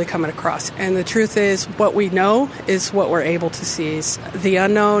fentanyl is really coming across. And the truth is, what we know is what we're able to seize. The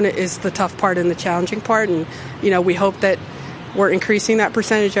unknown is the tough part and the challenging part. And, we hope that we're increasing that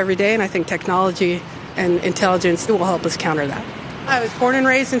percentage every day. And I think technology and intelligence will help us counter that. I was born and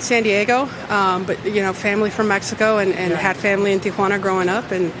raised in San Diego, but, family from Mexico and had family in Tijuana growing up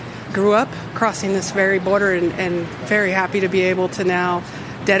and grew up crossing this very border and very happy to be able to now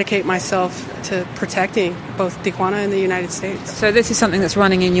dedicate myself to protecting both Tijuana and the United States. So this is something that's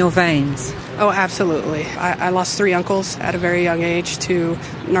running in your veins? Oh, absolutely. I lost 3 uncles at a very young age to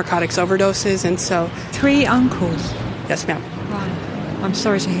narcotics overdoses, and so... 3 uncles? Yes, ma'am. Right. I'm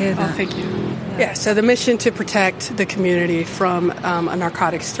sorry to hear that. Oh, thank you. Yeah, so the mission to protect the community from a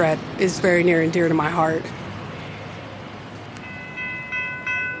narcotics threat is very near and dear to my heart.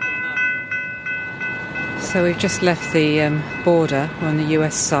 So we've just left the border. We're on the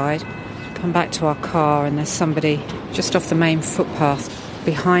US side. Come back to our car and there's somebody just off the main footpath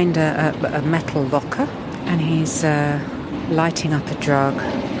behind a metal locker, and he's lighting up a drug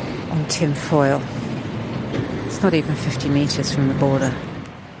on tin foil. It's not even 50 metres from the border.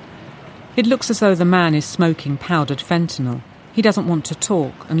 It looks as though the man is smoking powdered fentanyl. He doesn't want to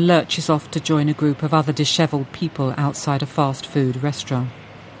talk and lurches off to join a group of other dishevelled people outside a fast food restaurant.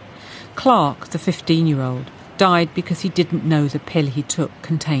 Clark, the 15-year-old, died because he didn't know the pill he took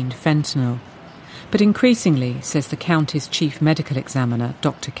contained fentanyl. But increasingly, says the county's chief medical examiner,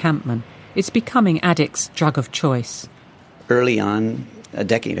 Dr. Campman, it's becoming addicts' drug of choice. Early on, a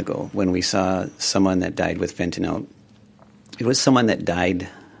decade ago, when we saw someone that died with fentanyl, it was someone that died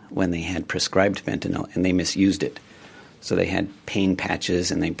when they had prescribed fentanyl and they misused it. So they had pain patches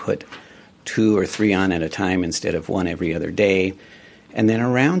and they put 2 or 3 on at a time instead of 1 every other day. And then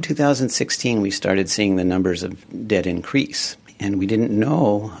around 2016, we started seeing the numbers of dead increase. And we didn't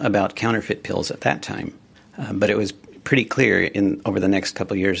know about counterfeit pills at that time. But it was pretty clear over the next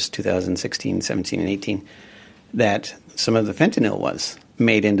couple of years, 2016, 17, and 18, that some of the fentanyl was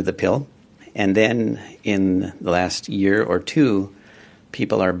made into the pill. And then in the last year or 2,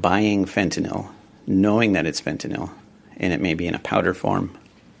 people are buying fentanyl, knowing that it's fentanyl, and it may be in a powder form.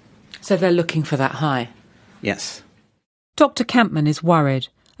 So they're looking for that high? Yes. Dr. Campman is worried,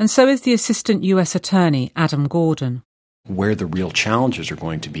 and so is the Assistant U.S. Attorney, Adam Gordon. Where the real challenges are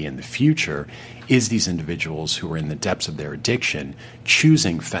going to be in the future is these individuals who are in the depths of their addiction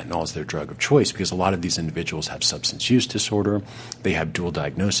choosing fentanyl as their drug of choice, because a lot of these individuals have substance use disorder, they have dual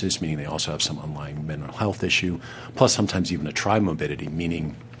diagnosis, meaning they also have some underlying mental health issue, plus sometimes even a trimorbidity,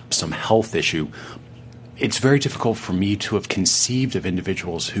 meaning some health issue. It's very difficult for me to have conceived of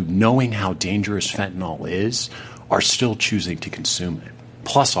individuals who, knowing how dangerous fentanyl is, are still choosing to consume it.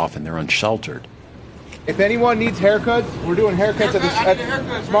 Plus, often they're unsheltered. If anyone needs haircuts, we're doing haircuts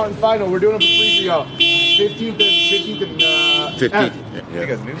at Smart and Final. We're doing them for free for y'all. 15th and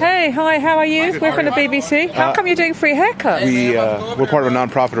 15th. Hey, hi, how are you? We're from the BBC. How come you're doing free haircuts? We're part of a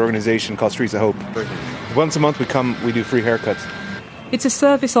non-profit organization called Streets of Hope. Once a month we do free haircuts. It's a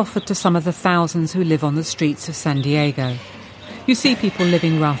service offered to some of the thousands who live on the streets of San Diego. You see people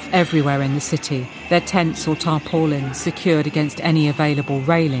living rough everywhere in the city, their tents or tarpaulins secured against any available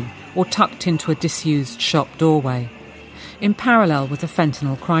railing or tucked into a disused shop doorway. In parallel with the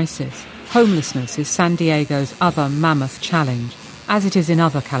fentanyl crisis, homelessness is San Diego's other mammoth challenge, as it is in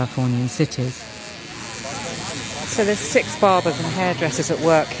other Californian cities. So there's 6 barbers and hairdressers at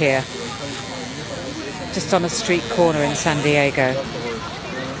work here, just on a street corner in San Diego.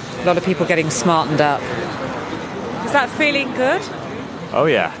 A lot of people getting smartened up. Is that feeling good? Oh,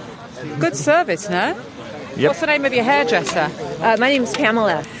 yeah. Good service, no? Yep. What's the name of your hairdresser? My name's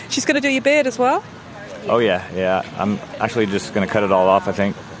Pamela. She's going to do your beard as well? Oh, yeah. I'm actually just going to cut it all off, I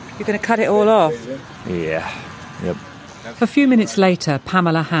think. You're going to cut it all off? Yeah. Yep. A few minutes later,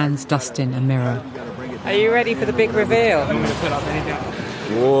 Pamela hands Dustin a mirror. Are you ready for the big reveal?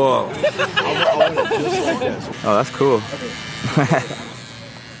 Whoa. Oh, that's cool.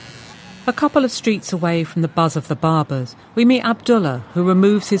 A couple of streets away from the buzz of the barbers, we meet Abdullah, who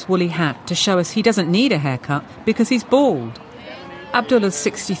removes his woolly hat to show us he doesn't need a haircut because he's bald. Abdullah's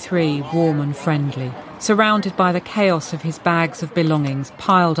 63, warm and friendly, surrounded by the chaos of his bags of belongings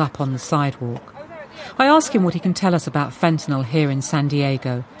piled up on the sidewalk. I ask him what he can tell us about fentanyl here in San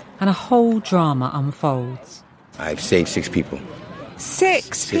Diego, and a whole drama unfolds. I've saved 6 people.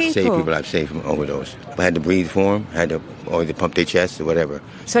 6 people? 6 people I've saved from overdose. I had to breathe for them, or they pump their chest or whatever.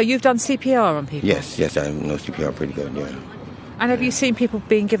 So you've done CPR on people? Yes, I know CPR pretty good, yeah. And have you seen people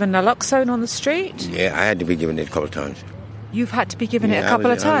being given naloxone on the street? Yeah, I had to be given it a couple of times. You've had to be given it a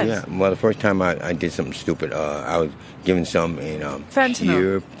couple of times? Yeah, well, the first time I did something stupid. I was given some in fentanyl.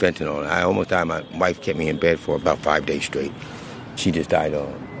 Pure fentanyl. I almost died. My wife kept me in bed for about 5 days straight. She just died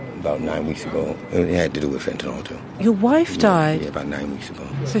about 9 weeks ago. It had to do with fentanyl, too. Your wife died? Yeah, about 9 weeks ago.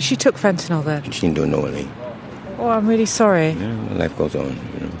 So she took fentanyl then? She didn't do it knowingly. Oh, I'm really sorry. Yeah, life goes on,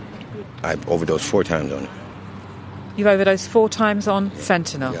 I've overdosed 4 times on it. You've overdosed 4 times on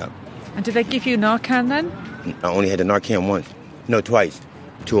fentanyl? Yeah. And did they give you Narcan then? I only had the Narcan once. No, twice.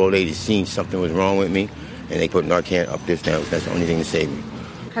 2 old ladies seen something was wrong with me, and they put Narcan up this now. That's the only thing to save me.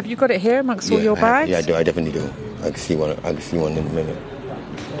 Have you got it here amongst all your bags? Yeah, I do. I definitely do. I can see one in a minute.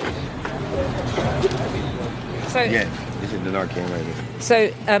 So, yeah, this is the Narcan right here.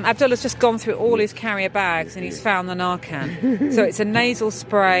 So Abdullah's just gone through all his carrier bags and he's found the Narcan. So it's a nasal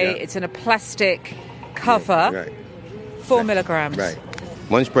spray, it's in a plastic cover, right. 4 milligrams. Right.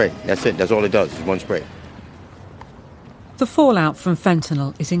 1 spray. That's it. That's all it does is 1 spray. The fallout from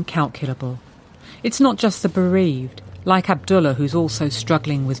fentanyl is incalculable. It's not just the bereaved, like Abdullah, who's also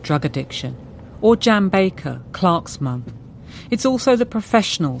struggling with drug addiction, or Jan Baker, Clark's mum. It's also the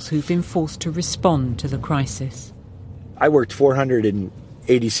professionals who've been forced to respond to the crisis. I worked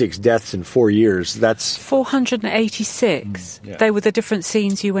 486 deaths in 4 years. That's 486? Yeah. They were the different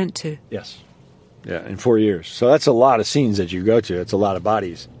scenes you went to? Yes. Yeah, in 4 years. So that's a lot of scenes that you go to. It's a lot of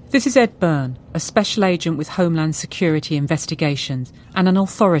bodies. This is Ed Byrne, a special agent with Homeland Security investigations and an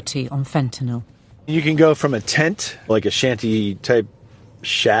authority on fentanyl. You can go from a tent, like a shanty-type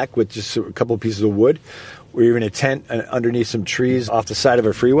shack with just a couple of pieces of wood, or even a tent underneath some trees off the side of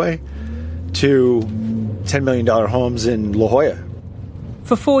a freeway, to $10 million homes in La Jolla.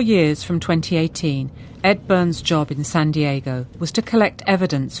 For 4 years from 2018, Ed Byrne's job in San Diego was to collect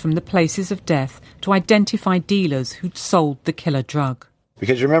evidence from the places of death to identify dealers who'd sold the killer drug.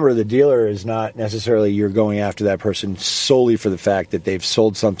 Because remember, the dealer is not necessarily you're going after that person solely for the fact that they've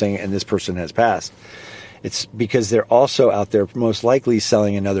sold something and this person has passed. It's because they're also out there most likely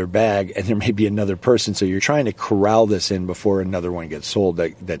selling another bag and there may be another person. So you're trying to corral this in before another one gets sold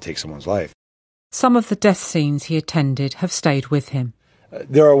that takes someone's life. Some of the death scenes he attended have stayed with him.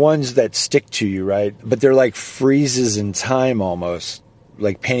 There are ones that stick to you, right? But they're like freezes in time almost,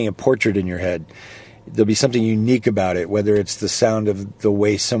 like painting a portrait in your head. There'll be something unique about it, whether it's the sound of the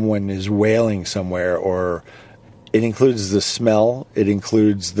way someone is wailing somewhere, or it includes the smell, it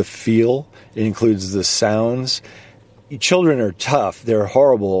includes the feel, it includes the sounds. Children are tough. They're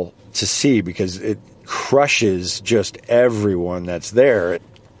horrible to see because it crushes just everyone that's there.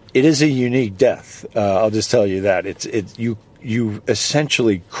 It is a unique death. I'll just tell you that. You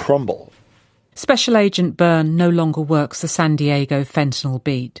essentially crumble. Special Agent Byrne no longer works the San Diego fentanyl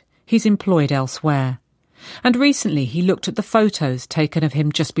beat. He's employed elsewhere. And recently he looked at the photos taken of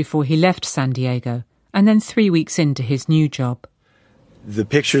him just before he left San Diego, and then 3 weeks into his new job. The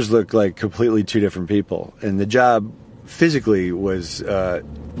pictures look like completely 2 different people. And the job physically was, it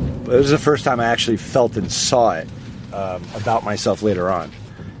was the first time I actually felt and saw it about myself later on,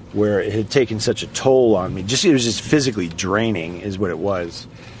 where it had taken such a toll on me. It was just physically draining is what it was.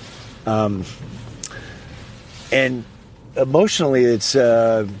 And emotionally, it's,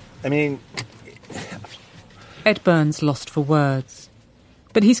 Ed Byrne's lost for words.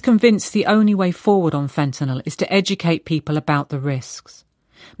 But he's convinced the only way forward on fentanyl is to educate people about the risks.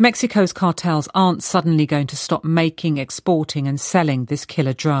 Mexico's cartels aren't suddenly going to stop making, exporting and selling this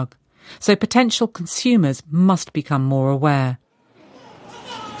killer drug. So potential consumers must become more aware.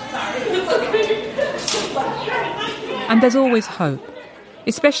 And there's always hope,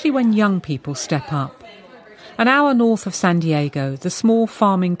 especially when young people step up. An hour north of San Diego, the small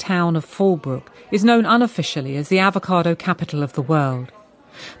farming town of Fallbrook is known unofficially as the avocado capital of the world.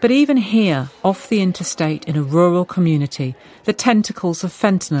 But even here, off the interstate in a rural community, the tentacles of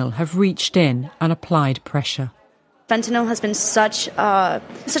fentanyl have reached in and applied pressure. Fentanyl has been such a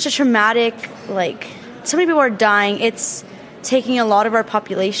traumatic, so many people are dying. It's taking a lot of our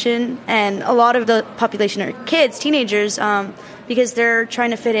population, and a lot of the population are kids, teenagers, because they're trying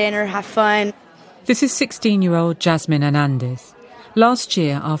to fit in or have fun. This is 16-year-old Jasmine Hernandez. Last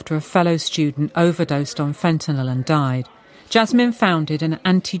year, after a fellow student overdosed on fentanyl and died, Jasmine founded an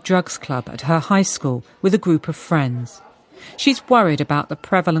anti-drugs club at her high school with a group of friends. She's worried about the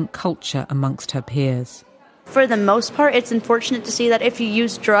prevalent culture amongst her peers. For the most part, it's unfortunate to see that if you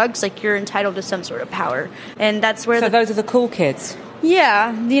use drugs, you're entitled to some sort of power. And that's where... So those are the cool kids?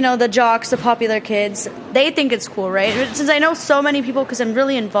 Yeah, the jocks, the popular kids, they think it's cool, right? Since I know so many people, because I'm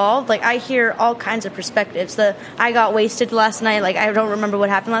really involved, I hear all kinds of perspectives. I got wasted last night, I don't remember what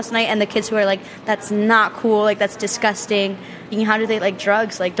happened last night, and the kids who are that's not cool, that's disgusting. How do they like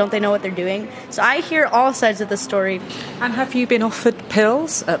drugs? Don't they know what they're doing? So I hear all sides of the story. And have you been offered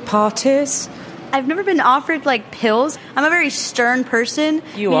pills at parties? I've never been offered pills. I'm a very stern person.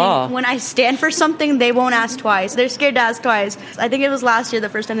 You are. When I stand for something, they won't ask twice. They're scared to ask twice. I think it was last year the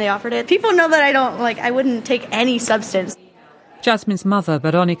first time they offered it. People know that I wouldn't take any substance. Jasmine's mother,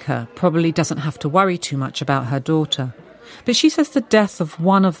 Veronica, probably doesn't have to worry too much about her daughter. But she says the death of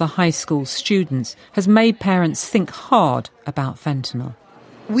one of the high school students has made parents think hard about fentanyl.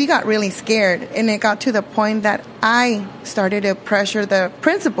 We got really scared, and it got to the point that I started to pressure the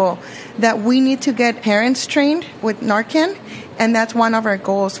principal that we need to get parents trained with Narcan, and that's one of our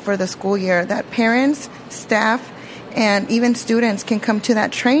goals for the school year, that parents, staff, and even students can come to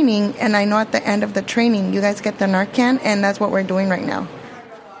that training, and I know at the end of the training you guys get the Narcan, and that's what we're doing right now.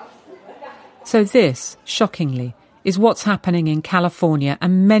 So this, shockingly, is what's happening in California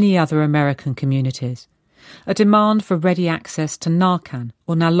and many other American communities. A demand for ready access to Narcan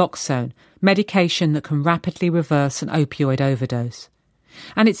or naloxone, medication that can rapidly reverse an opioid overdose.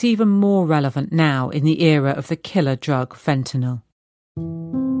 And it's even more relevant now in the era of the killer drug fentanyl.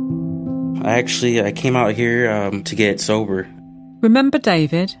 I came out here to get sober. Remember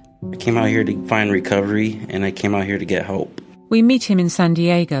David? I came out here to find recovery, and I came out here to get help. We meet him in San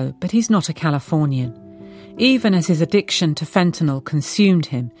Diego, but he's not a Californian. Even as his addiction to fentanyl consumed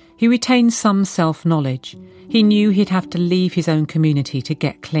him, he retained some self-knowledge. He knew he'd have to leave his own community to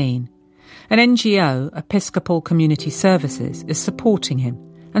get clean. An NGO, Episcopal Community Services, is supporting him,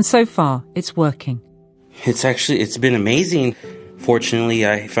 and so far it's working. It's been amazing. Fortunately,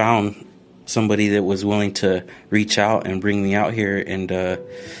 I found somebody that was willing to reach out and bring me out here, and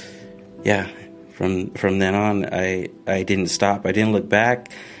from then on, I didn't stop. I didn't look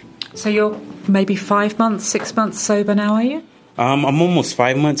back. So you're maybe 5 months, 6 months sober now, are you? I'm almost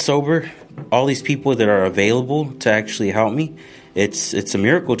 5 months sober. All these people that are available to actually help me, it's a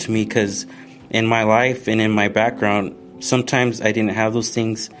miracle to me, because in my life and in my background, sometimes I didn't have those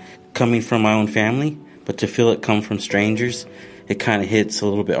things coming from my own family, but to feel it come from strangers, it kind of hits a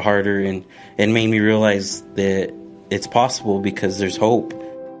little bit harder, and it made me realize that it's possible because there's hope.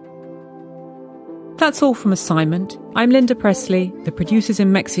 That's all from Assignment. I'm Linda Presley. The producers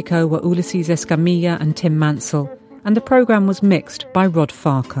in Mexico were Ulises Escamilla and Tim Mansel, and the programme was mixed by Rod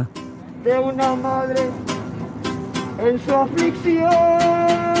Farker. De una madre en su aflicción.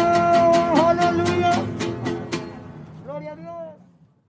 Aleluya. Gloria a Dios.